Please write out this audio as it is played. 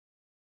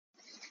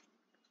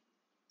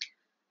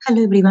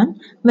Hello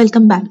everyone,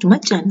 welcome back to my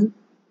channel.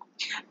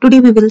 Today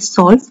we will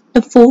solve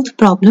the fourth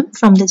problem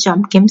from the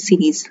Jump Game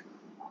series.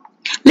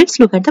 Let's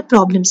look at the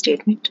problem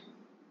statement.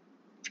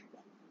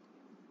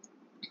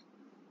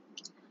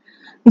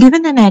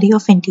 Given an array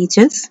of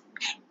integers,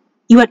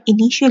 you are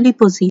initially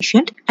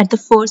positioned at the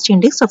first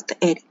index of the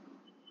array.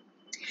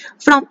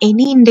 From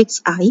any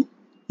index I,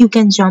 you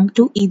can jump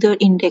to either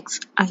index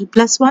I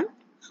plus 1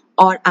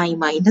 or I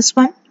minus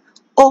 1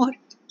 or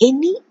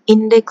any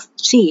index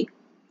j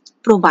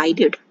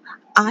provided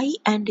I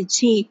and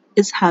j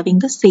is having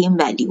the same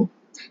value.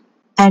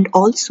 And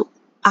also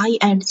I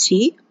and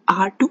j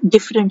are two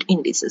different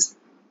indices.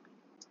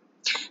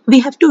 We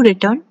have to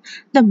return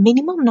the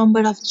minimum number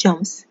of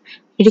jumps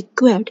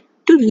required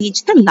to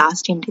reach the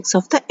last index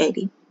of the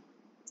array.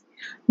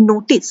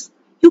 Notice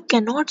you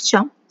cannot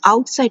jump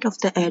outside of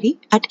the array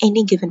at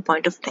any given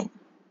point of time.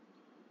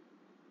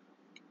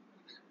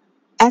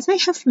 As I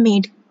have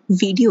made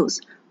videos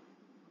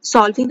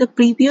solving the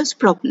previous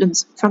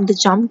problems from the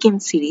Jump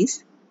Game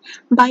series,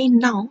 by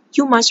now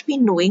you must be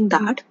knowing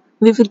that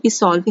we will be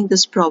solving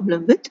this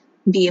problem with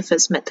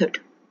BFS method.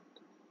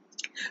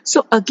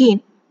 So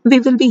again, we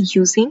will be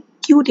using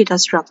Q data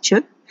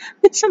structure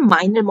with some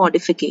minor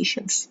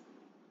modifications.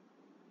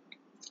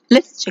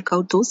 Let's check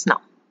out those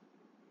now.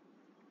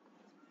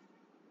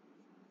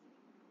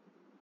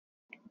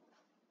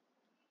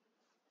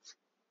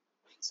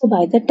 So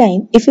by the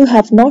time, if you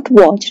have not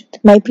watched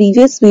my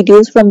previous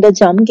videos from the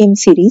Jump Game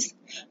series,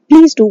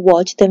 please do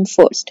watch them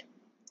first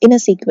in a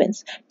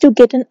sequence to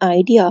get an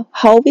idea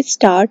how we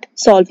start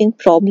solving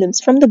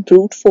problems from the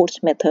brute force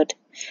method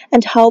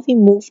and how we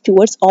move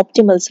towards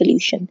optimal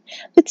solution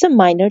with some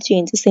minor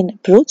changes in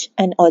approach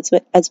and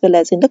as well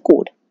as in the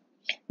code.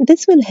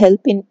 This will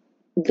help in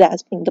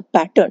grasping the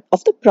pattern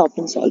of the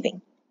problem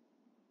solving.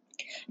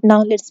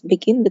 Now let's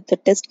begin with the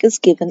test case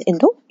given in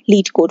the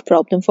Leetcode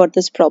problem for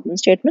this problem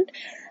statement,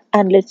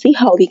 and let's see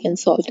how we can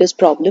solve this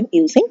problem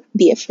using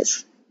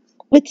BFS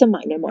with some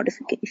minor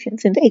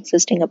modifications in the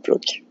existing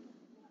approach.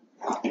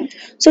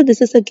 So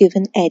this is a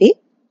given array.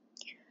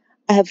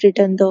 I have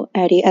written the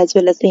array as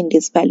well as the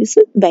index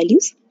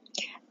values,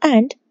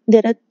 and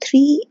there are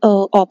three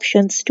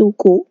options to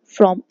go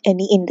from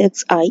any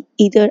index I.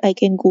 Either I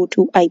can go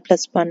to I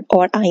plus 1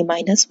 or I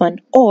minus 1,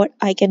 or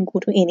I can go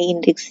to any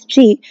index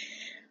j,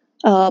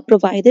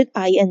 provided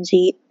I and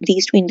j,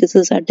 these two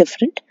indices are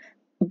different,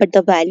 but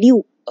the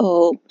value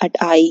at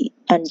I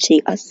and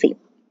j are same.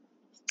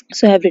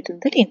 So I have written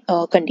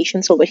the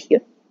conditions over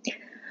here.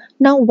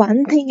 Now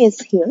one thing is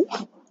here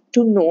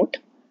to note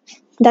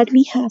that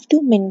we have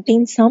to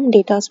maintain some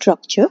data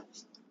structure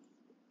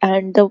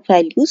and the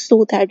values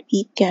so that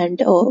we can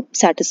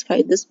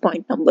satisfy this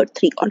point number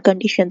 3 or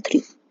condition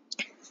 3.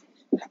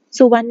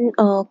 So one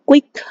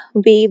quick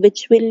way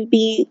which will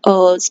be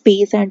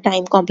space and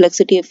time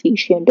complexity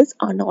efficient is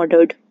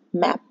unordered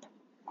map,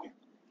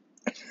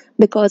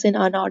 because in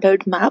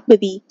unordered map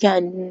we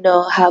can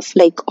have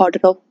like order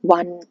of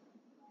one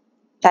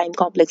time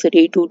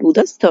complexity to do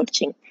the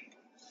searching.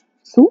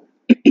 So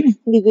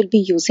we will be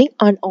using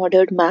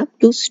unordered map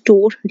to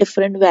store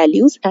different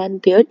values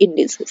and their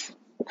indices.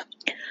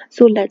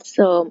 So let's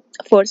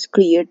first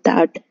create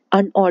that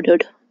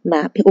unordered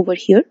map over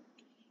here.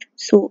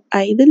 So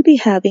I will be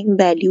having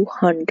value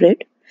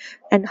 100,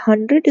 and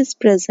 100 is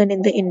present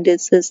in the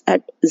indices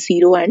at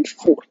 0 and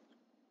 4.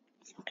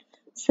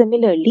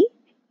 Similarly,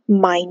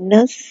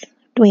 minus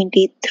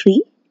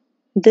 23,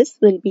 this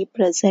will be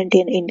present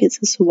in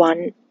indices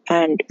 1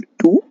 and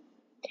 2.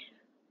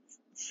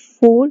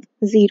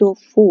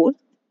 404,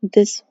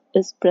 this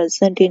is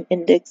present in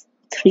index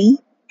 3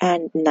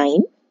 and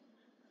 9.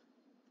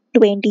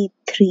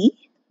 23,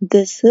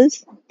 this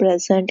is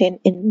present in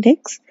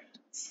index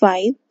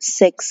 5,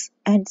 6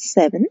 and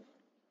 7.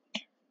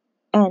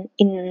 And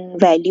in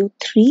value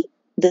 3,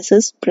 this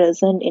is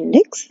present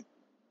index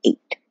 8.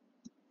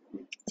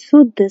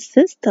 So this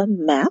is the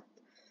map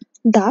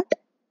that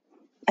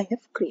I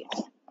have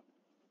created.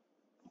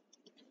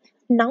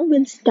 Now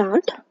we'll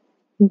start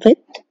with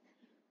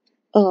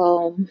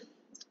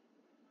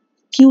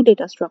Q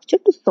data structure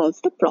to solve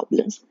the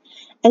problems.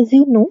 As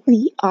you know,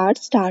 we are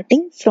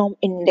starting from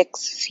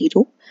index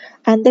 0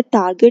 and the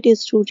target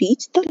is to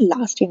reach the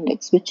last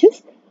index, which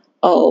is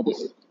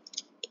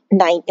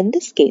 9 in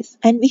this case,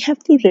 and we have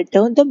to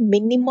return the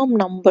minimum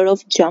number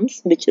of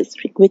jumps which is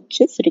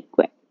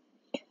required.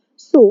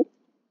 So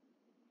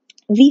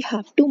we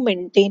have to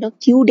maintain a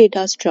queue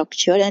data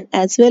structure, and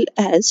as well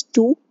as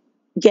to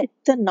get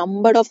the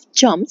number of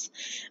jumps,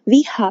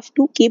 we have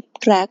to keep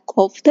track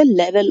of the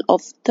level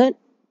of the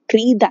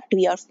tree that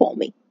we are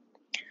forming.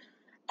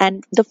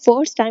 And the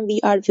first time we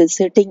are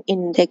visiting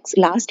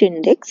last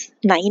index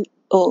 9,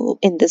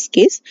 in this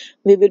case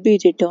we will be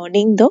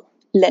returning the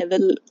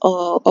level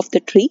of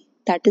the tree,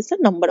 that is the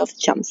number of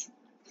jumps.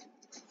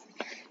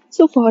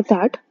 So for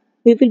that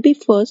we will be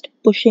first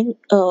pushing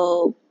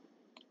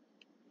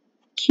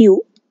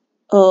queue.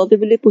 We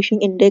will be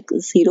pushing index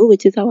 0,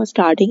 which is our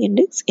starting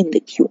index, in the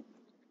queue.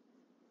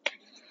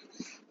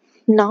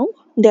 Now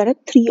there are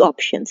three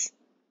options.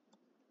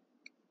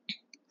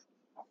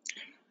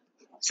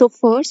 So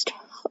first,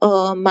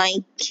 my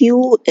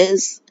Q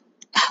is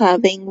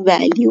having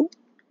value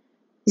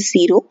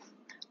 0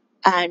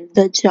 and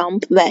the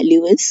jump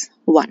value is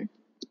 1.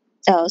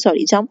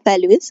 Jump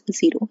value is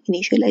 0,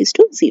 initialized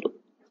to 0.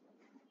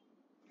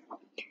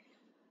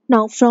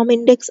 Now from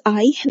index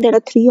I, there are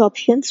three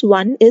options.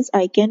 One is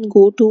I can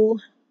go to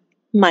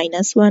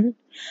 -1,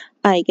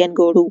 I can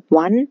go to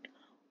 1,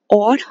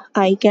 or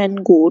I can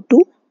go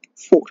to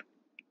 4,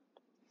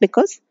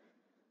 because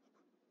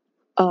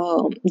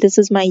this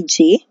is my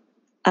J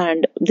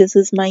and this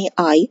is my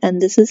I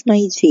and this is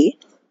my J,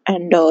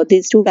 and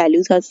these two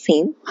values are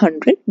same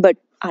 100, but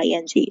I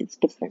and J is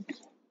different.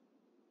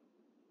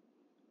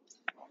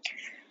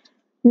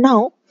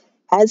 Now,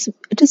 as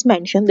it is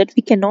mentioned that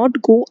we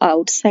cannot go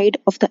outside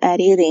of the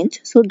array range,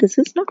 so this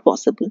is not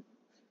possible.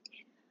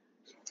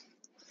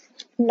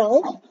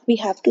 Now we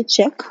have to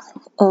check.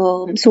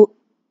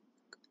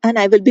 And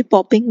I will be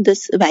popping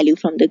this value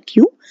from the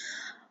queue.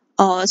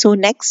 So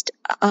next,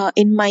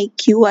 in my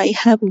queue, I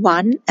have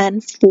 1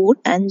 and 4,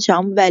 and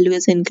jump value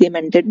is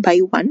incremented by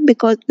 1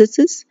 because this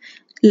is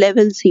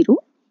level 0,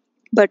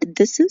 but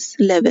this is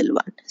level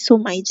 1. So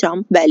my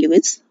jump value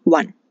is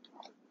 1.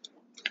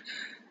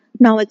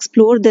 Now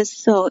explore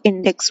this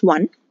index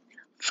 1.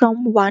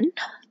 From 1,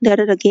 there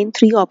are again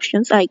three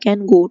options. I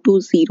can go to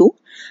 0,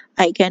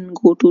 I can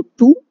go to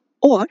 2,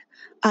 or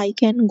I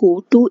can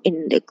go to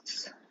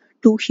index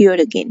 2 here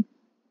again,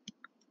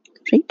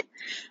 right?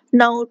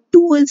 Now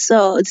 2 is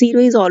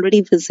 0 is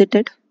already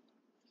visited,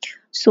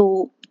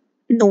 so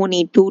no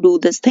need to do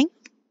this thing.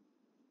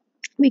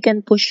 We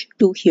can push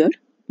 2 here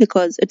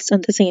because it's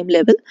on the same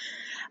level.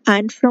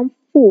 And from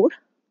 4,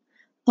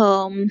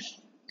 um,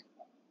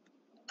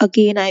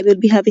 again I will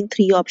be having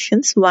three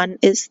options. One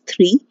is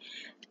 3,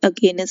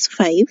 again is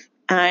 5,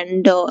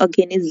 and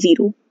again is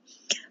 0.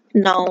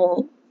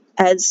 Now,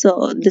 as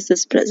this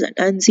is present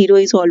and 0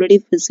 is already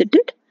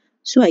visited,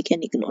 so I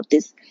can ignore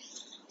this.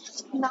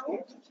 Now,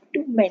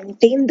 to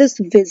maintain this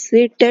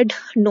visited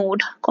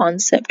node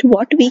concept,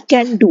 what we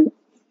can do,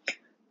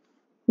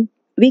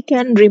 we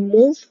can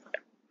remove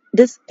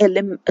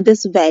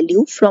this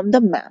value from the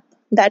map.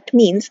 That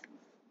means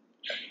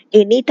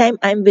anytime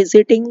I'm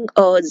visiting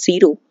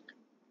 0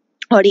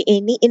 or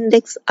any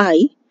index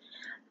I,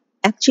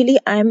 actually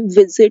I'm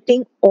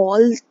visiting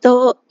all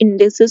the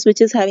indices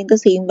which is having the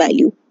same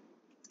value,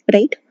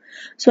 right?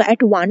 So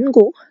at one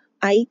go,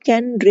 I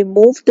can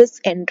remove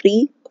this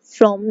entry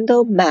from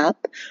the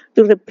map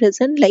to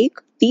represent like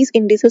these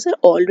indices are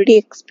already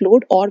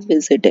explored or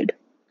visited.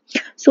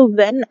 So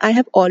when I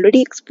have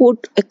already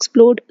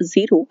explored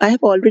 0, I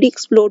have already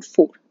explored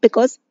 4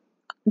 because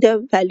their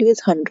value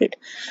is 100.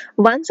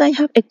 Once I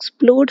have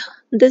explored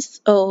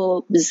this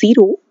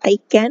 0, I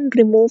can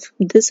remove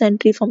this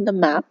entry from the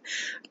map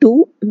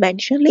to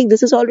mention like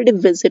this is already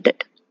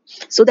visited,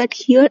 so that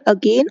here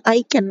again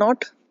I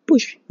cannot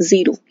push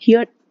 0.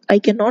 Here I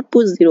cannot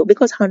push 0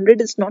 because 100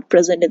 is not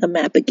present in the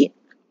map again,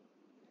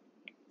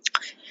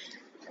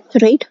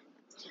 right?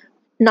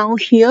 Now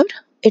here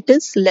it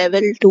is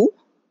level 2.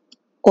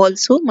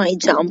 Also my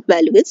jump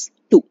value is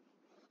 2.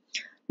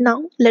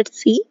 Now let's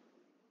see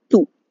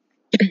 2.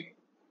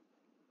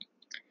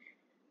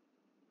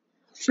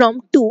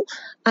 From 2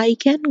 I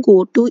can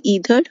go to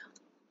either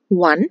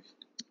 1,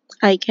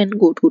 I can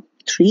go to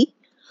 3,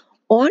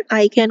 or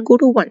I can go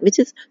to 1, which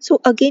is,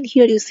 so again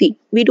here you see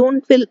we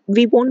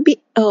won't be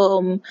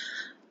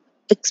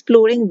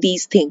exploring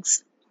these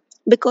things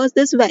because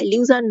these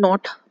values are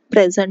not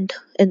present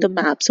in the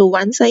map. So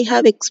once I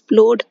have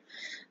explored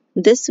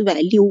this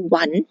value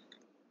 1,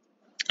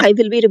 I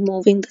will be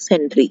removing this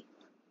entry,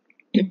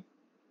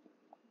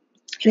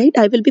 right?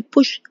 I will be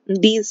push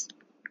these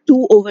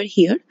 2 over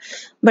here,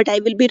 but I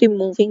will be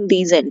removing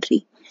these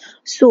entry.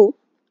 So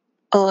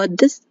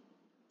this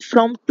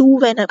from 2,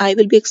 when I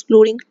will be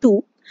exploring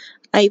 2,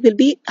 I will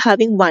be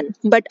having 1,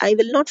 but I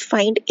will not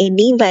find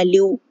any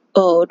value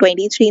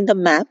 23 in the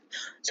map.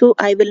 So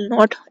I will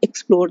not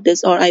explore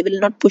this, or I will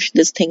not push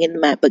this thing in the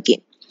map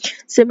again.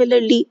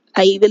 Similarly,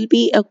 I will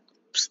be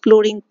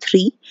exploring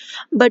 3,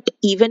 but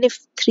even if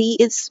 3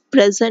 is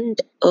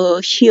present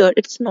here,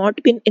 it's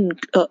not been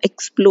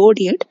explored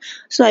yet,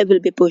 so I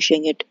will be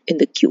pushing it in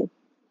the queue.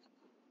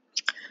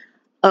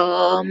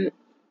 Um,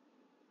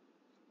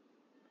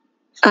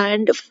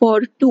 and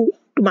for 2,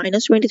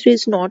 -23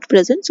 is not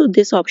present, so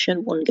this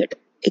option won't get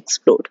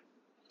explored.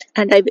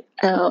 And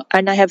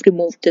I have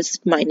removed this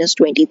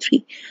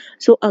 -23.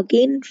 So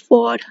again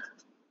for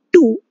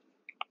 2,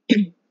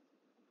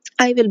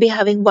 I will be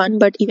having 1,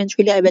 but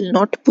eventually I will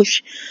not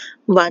push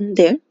 1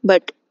 there,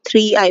 but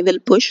 3 I will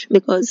push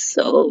because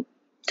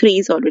 3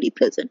 is already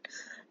present.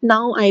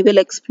 Now I will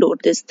explore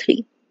this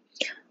 3.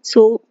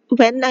 So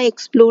when I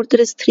explore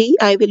this 3,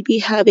 I will be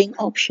having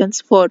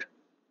options for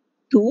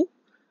 2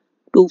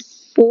 to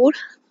 4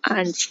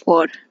 and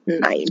for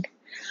 9.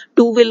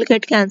 2 will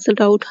get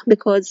cancelled out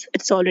because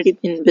it's already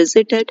been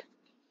visited.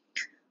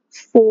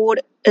 4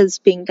 is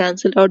being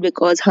cancelled out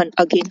because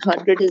again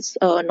 100 is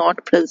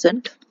not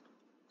present.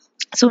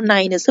 So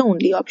 9 is the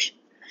only option.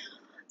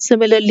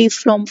 Similarly,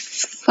 from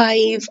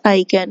 5,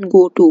 I can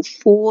go to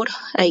 4,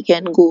 I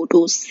can go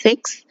to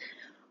 6,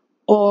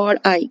 or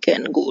I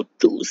can go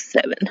to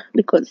 7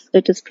 because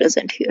it is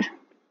present here.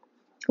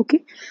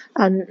 Okay,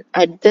 and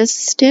at this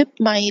step,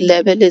 my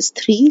level is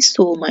 3,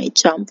 so my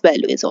jump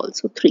value is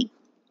also 3.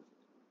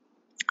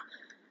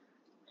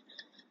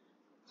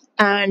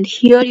 And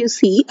here you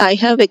see I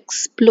have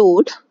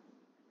explored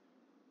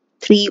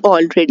 3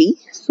 already,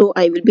 so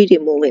I will be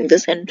removing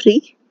this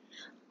entry.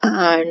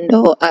 And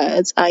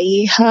as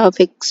I have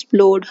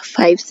explored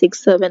 5,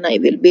 6, 7, I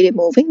will be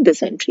removing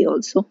this entry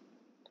also.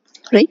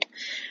 Right,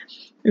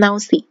 now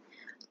see,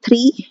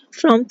 3,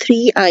 from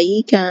 3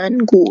 I can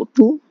go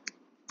to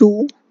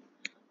 2,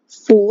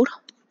 4,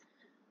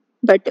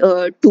 but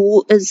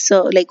 2 is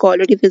like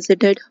already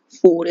visited,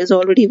 4 is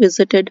already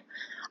visited,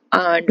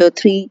 and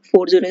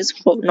 340 is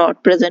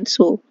not present,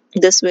 so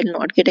this will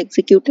not get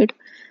executed.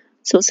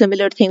 So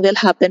similar thing will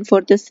happen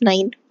for this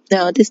 9,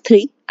 this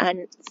 3,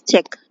 and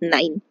check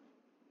 9.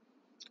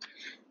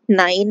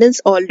 9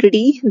 is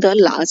already the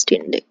last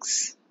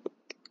index.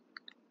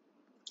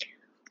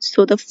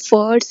 So the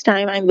first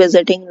time I'm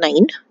visiting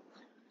 9,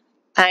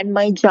 and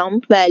my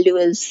jump value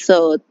is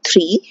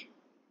 3,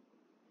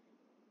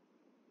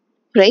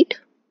 right?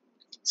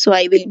 So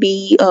I will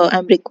be,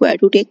 I'm required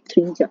to take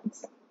 3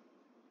 jumps,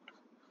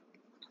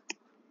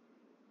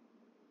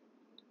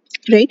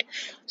 right?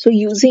 So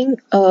using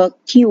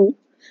queue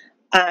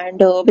and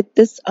with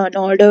this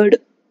unordered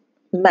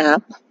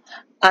map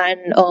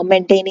and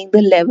maintaining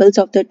the levels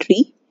of the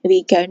tree,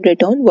 we can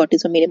return what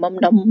is the minimum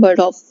number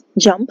of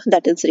jump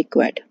that is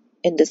required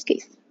in this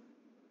case.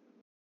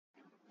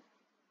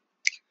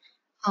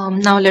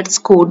 Now let's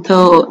code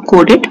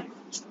it.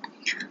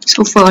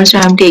 So first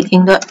I am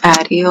taking the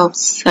array of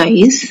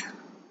size,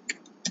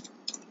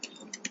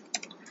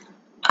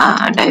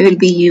 and I will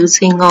be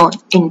using a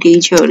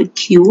integer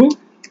q.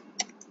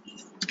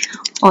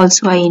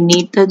 Also I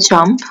need the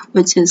jump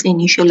which is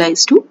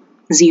initialized to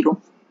 0.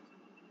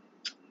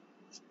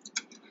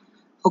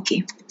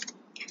 Okay,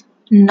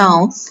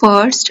 now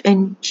first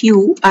in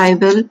q I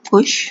will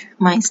push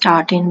my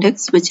start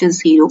index which is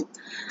 0,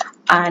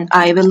 and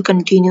I will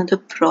continue the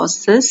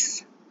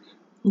process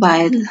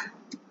while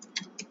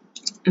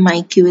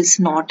my queue is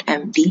not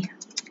empty.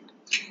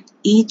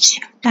 Each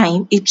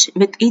time,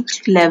 with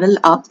each level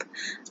up,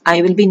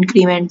 I will be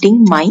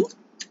incrementing my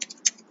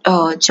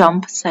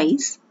jump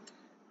size,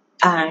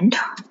 and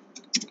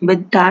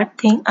with that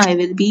thing I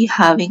will be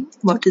having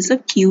what is the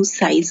queue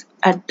size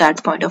at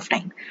that point of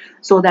time,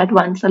 so that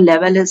once a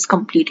level is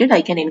completed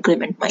I can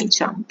increment my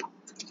jump.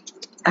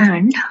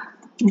 And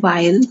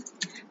while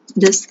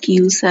this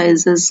queue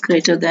size is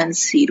greater than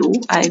 0,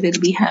 I will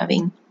be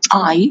having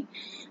I,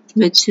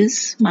 which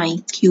is my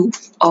queue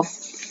of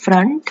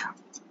front,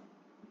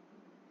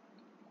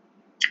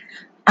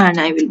 and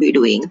I will be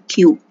doing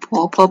queue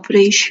pop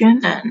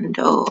operation, and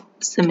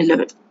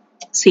similar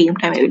same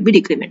time I will be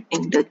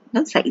decrementing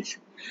the size.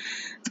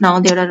 Now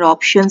there are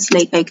options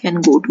like I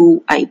can go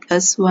to I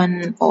plus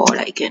 1, or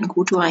I can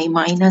go to I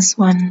minus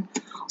 1,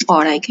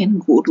 or I can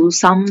go to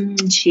some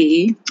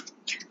j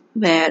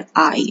where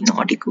I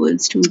not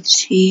equals to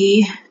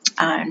j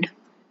and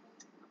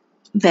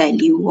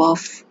value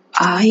of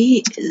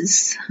I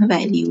is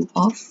value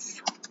of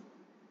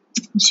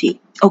j.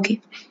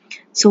 Okay,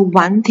 so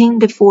one thing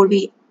before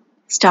we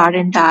start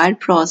entire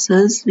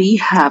process, we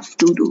have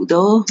to do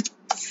the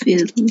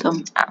fill the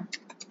map,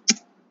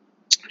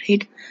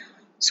 right?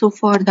 So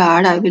for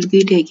that I will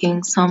be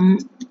taking some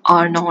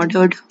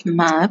unordered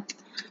map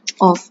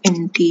of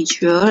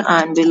integer,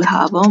 and we'll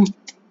have a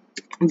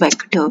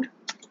vector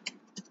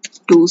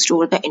to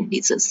store the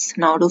indices.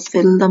 Now to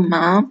fill the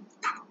map,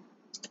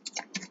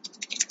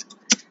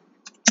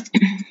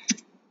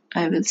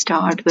 I will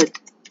start with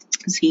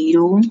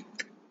 0.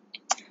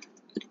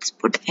 Let's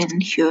put n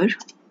here,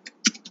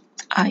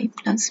 I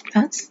plus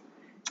plus,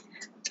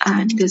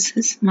 and this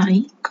is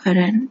my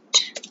current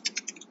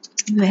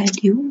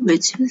value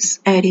which is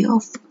array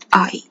of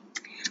I.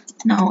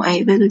 Now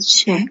I will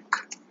check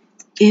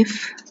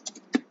if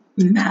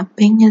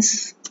mapping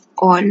is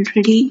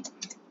already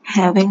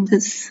having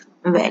this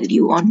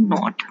value or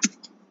not.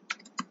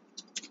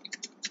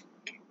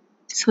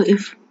 So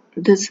if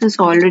this is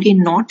already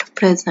not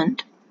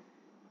present,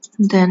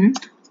 then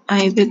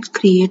I will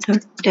create a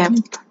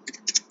temp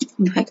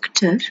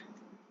vector.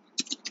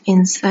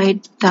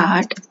 Inside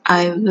that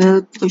I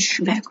will push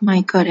back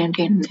my current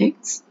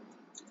index,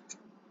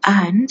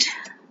 and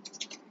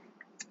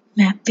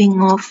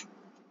mapping of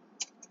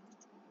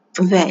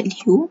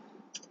value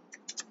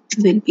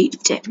will be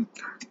temp.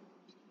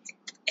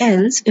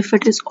 Else if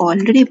it is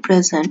already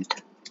present,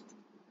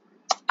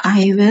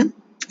 I will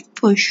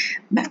push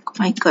back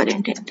my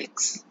current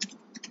index.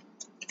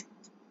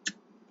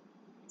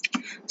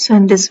 So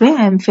in this way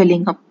I am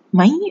filling up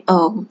my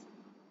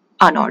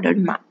unordered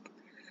map.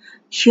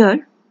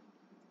 Here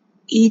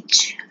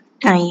each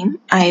time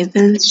I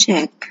will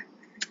check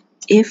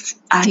if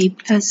I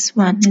plus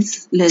 1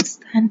 is less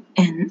than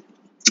n,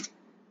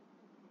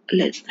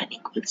 less than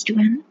equals to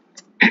n,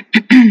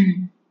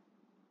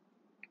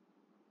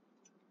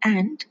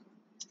 and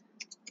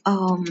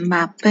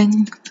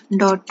mapping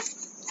dot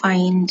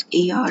find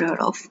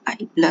ARR of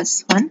I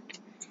plus 1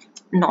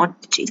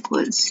 not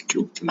equals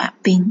to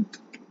mapping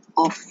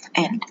of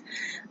n,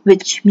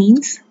 which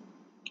means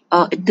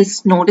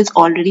this node is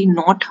already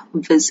not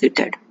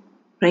visited,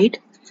 right?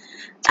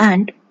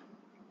 And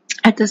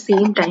at the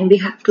same time, we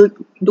have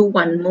to do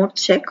one more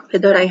check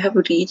whether I have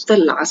reached the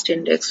last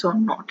index or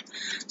not.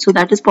 So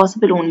that is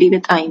possible only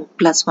with I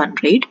plus 1,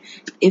 right?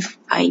 If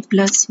I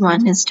plus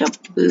 1 is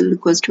double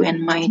equals to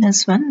n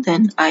minus 1,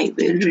 then I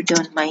will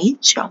return my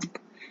jump.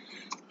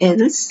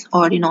 Else,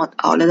 or in all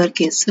other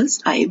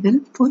cases, I will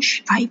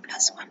push I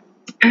plus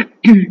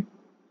 1.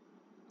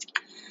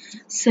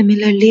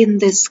 Similarly, in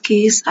this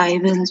case, I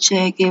will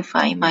check if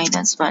I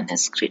minus 1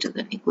 is greater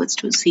than equals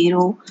to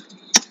 0.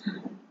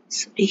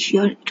 So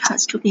here it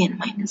has to be n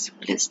minus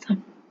 1 less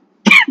than.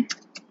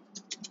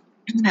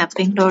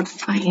 Mapping dot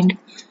find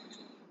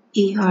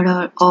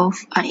ARR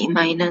of I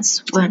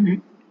minus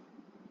 1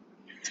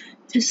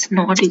 is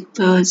not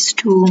equals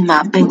to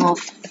mapping of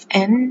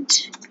n.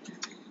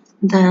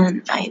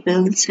 Then I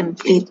will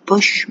simply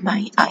push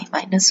my I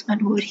minus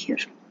 1 over here.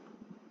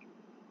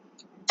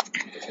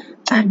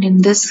 And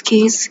in this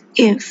case,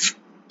 if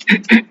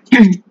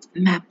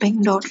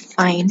mapping dot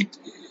find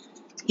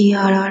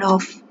ARR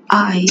of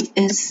I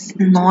is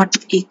not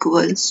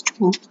equals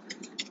to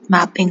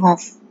mapping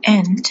of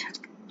n,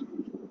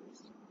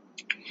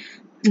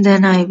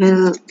 then I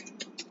will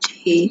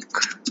take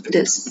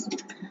this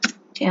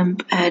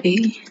temp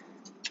array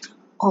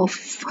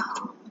of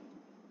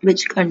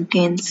which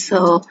contains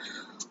all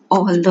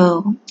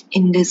the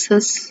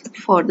indices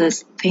for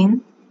this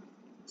thing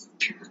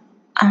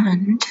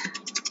and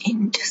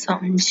int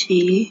some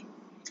j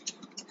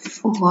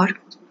for,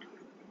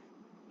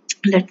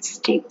 let's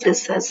take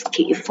this as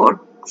k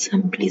for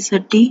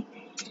simplicity.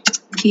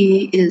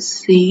 K is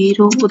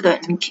 0,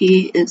 then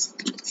k is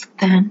less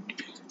than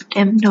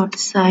temp dot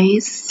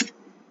size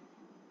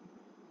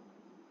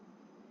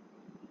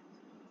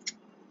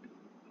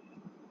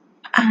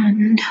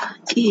and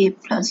k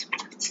plus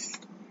plus,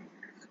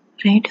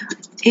 right?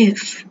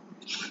 If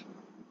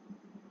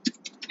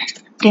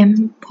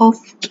temp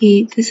of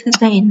k, this is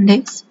the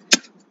index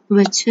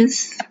which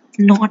is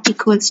not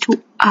equals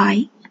to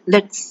I,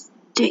 let's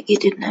take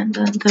it in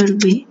another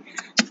way.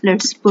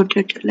 Let's put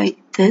it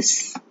like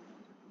this,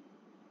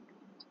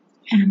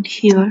 and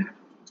here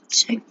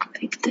check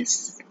like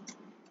this.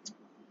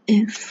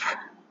 If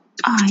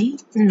I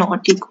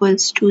not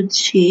equals to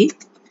j,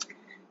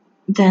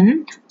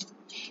 then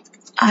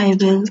I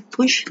will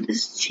push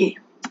this j,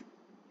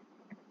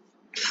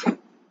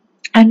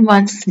 and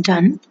once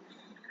done,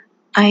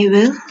 I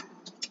will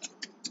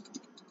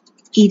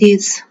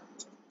erase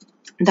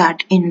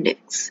that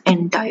index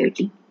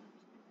entirely,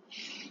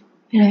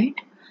 right?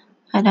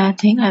 And I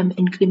think I'm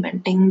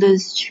incrementing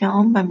this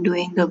jump, I'm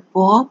doing the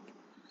bob,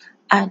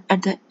 and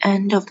at the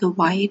end of the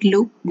while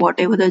loop,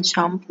 whatever the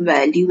jump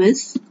value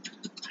is,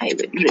 I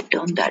will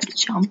return that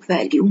jump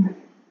value.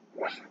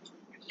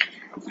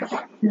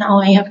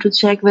 Now I have to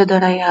check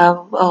whether I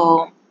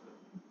have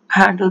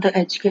handled the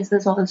edge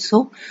cases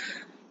also.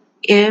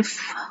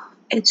 If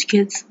edge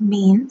case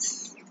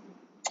means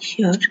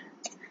here,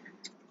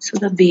 so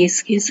the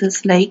base case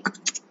is like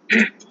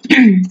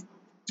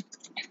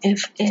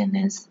if n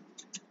is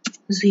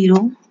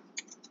 0,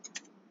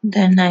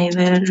 then I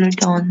will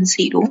return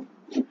 0.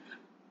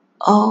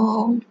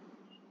 Or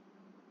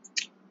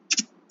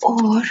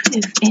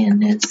if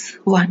n is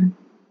 1.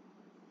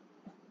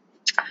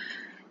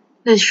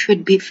 This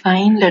should be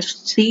fine. Let's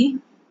see.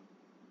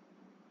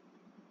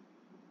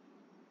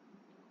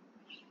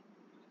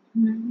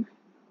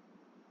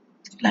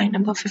 Line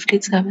number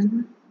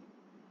 57.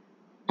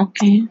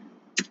 Okay.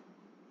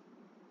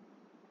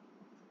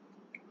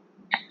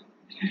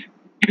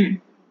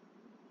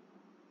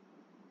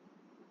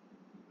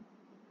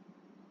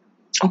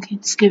 Okay,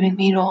 it's giving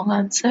me wrong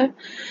answer.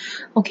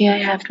 Okay, I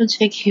have to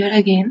check here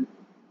again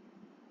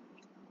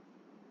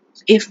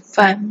if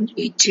I'm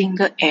reaching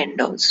the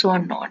end also or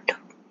not.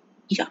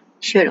 Yeah,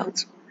 here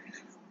also,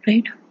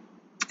 right?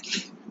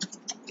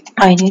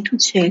 I need to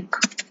check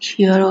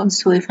here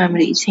also if I'm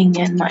reaching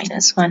n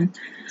minus 1.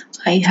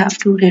 I have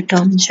to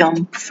return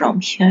jump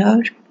from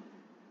here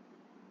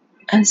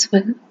as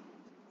well.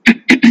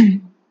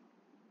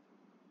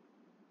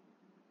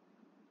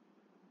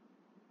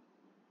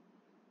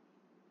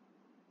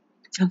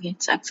 Okay,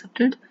 it's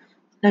accepted.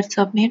 Let's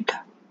submit.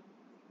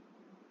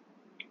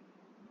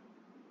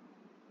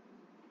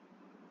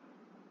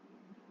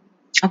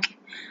 Okay,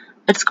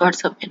 it's got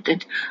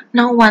submitted.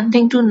 Now one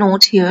thing to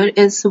note here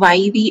is why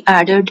we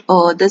added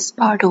this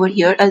part over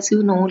here. As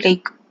you know,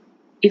 like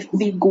if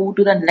we go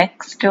to the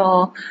next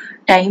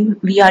time,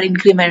 we are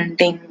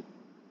incrementing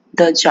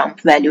the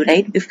jump value,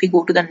 right? If we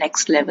go to the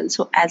next level,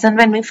 so as and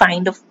when we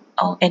find a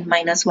n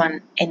minus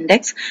 1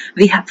 index,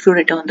 we have to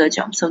return the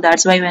jump. So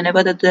that's why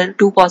whenever the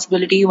two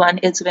possibility, one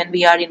is when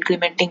we are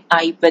incrementing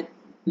I with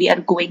we are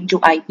going to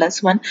I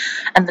plus 1.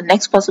 And the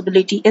next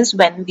possibility is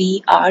when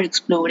we are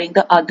exploring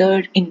the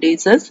other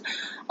indices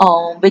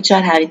which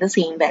are having the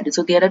same value.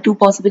 So there are two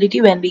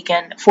possibilities when we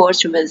can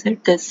first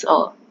visit this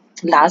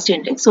last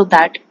index. So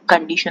that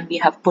condition we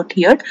have put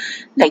here,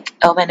 like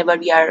whenever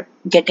we are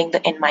getting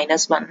the n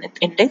minus 1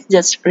 index,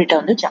 just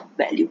return the jump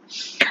value.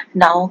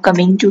 Now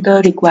coming to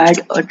the required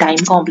time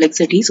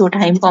complexity. So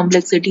time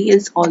complexity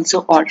is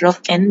also order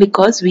of n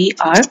because we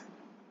are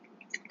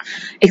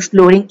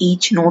exploring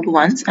each node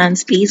once, and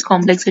space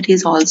complexity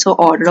is also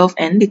order of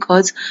n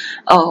because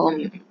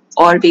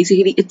or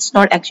basically it's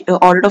not actually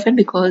order of n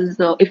because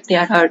if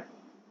there are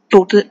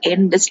total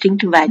n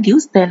distinct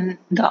values, then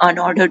the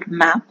unordered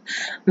map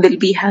will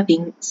be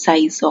having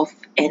size of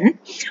n,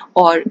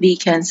 or we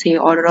can say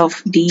order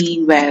of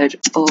d where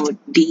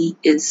d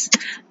is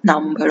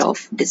number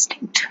of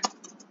distinct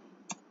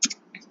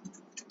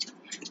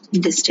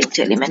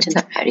element in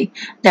the array.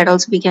 That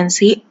also we can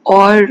say,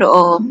 or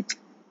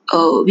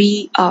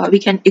we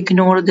can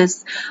ignore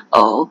this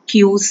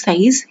queue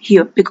size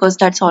here because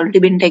that's already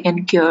been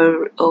taken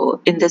care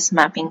in this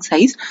mapping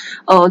size.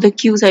 The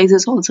queue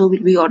sizes also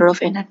will be order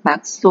of n at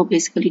max. So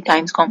basically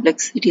times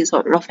complexity is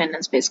order of n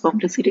and space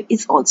complexity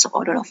is also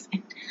order of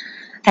n.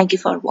 Thank you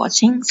for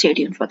watching. Stay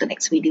tuned for the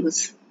next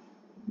videos.